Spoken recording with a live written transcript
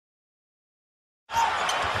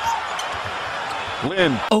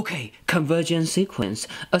Lin. Okay, convergence sequence.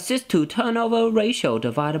 Assist to turnover ratio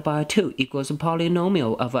divided by 2 equals a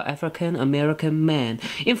polynomial of an African American man.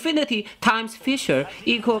 Infinity times Fisher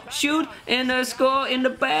equal shoot and score in the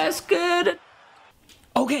basket.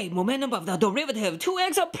 Okay, momentum of the derivative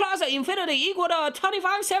 2x plus infinity equal to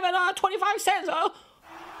 25 cents.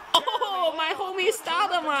 Oh, my homie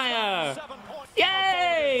Stoudemire!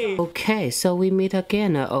 Yay! Okay, so we meet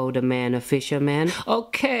again, old man, fisherman.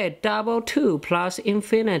 Okay, double 2 plus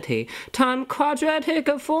infinity time quadratic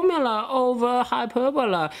formula over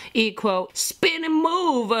hyperbola equal spin and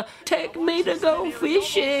move. Take me to go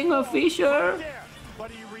fishing, Fisher.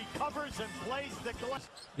 But he recovers and plays the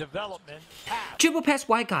development. Dribble past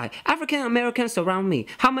white guy. African Americans surround me.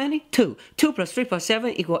 How many? 2. 2 plus 3 plus 7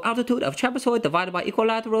 equal altitude of trapezoid divided by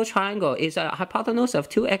equilateral triangle is a hypotenuse of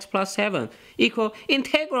 2x plus 7 equal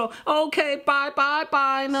integral. Okay,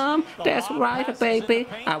 bye, Num. That's right, baby.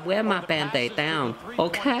 I wear my band-aid down.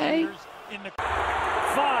 Okay?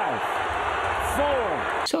 5,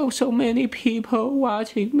 4. So many people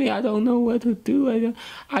watching me. I don't know what to do. Holy shit.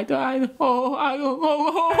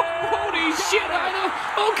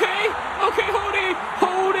 Okay,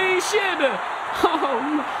 holy shit.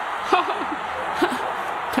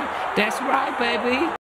 That's right, baby.